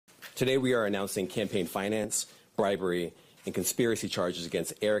Today we are announcing campaign finance, bribery, and conspiracy charges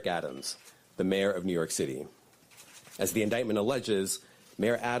against Eric Adams, the mayor of New York City. As the indictment alleges,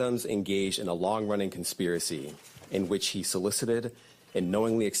 Mayor Adams engaged in a long-running conspiracy in which he solicited and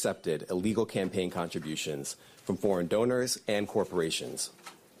knowingly accepted illegal campaign contributions from foreign donors and corporations.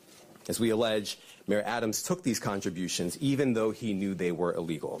 As we allege, Mayor Adams took these contributions even though he knew they were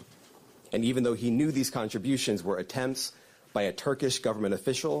illegal, and even though he knew these contributions were attempts by a Turkish government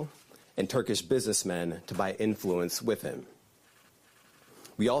official and Turkish businessmen to buy influence with him.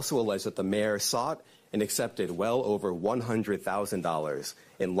 We also allege that the mayor sought and accepted well over $100,000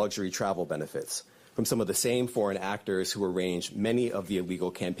 in luxury travel benefits from some of the same foreign actors who arranged many of the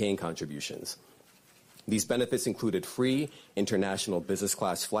illegal campaign contributions. These benefits included free international business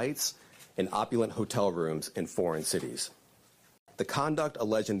class flights and opulent hotel rooms in foreign cities. The conduct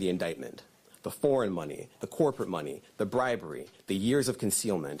alleged in the indictment, the foreign money, the corporate money, the bribery, the years of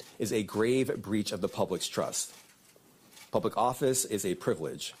concealment, is a grave breach of the public's trust. Public office is a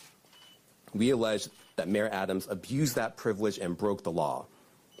privilege. We allege that Mayor Adams abused that privilege and broke the law.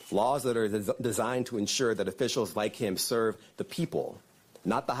 Laws that are designed to ensure that officials like him serve the people,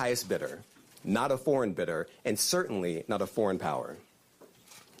 not the highest bidder, not a foreign bidder, and certainly not a foreign power.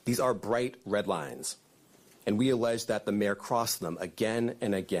 These are bright red lines, and we allege that the mayor crossed them again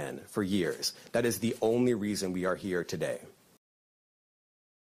and again for years. That is the only reason we are here today.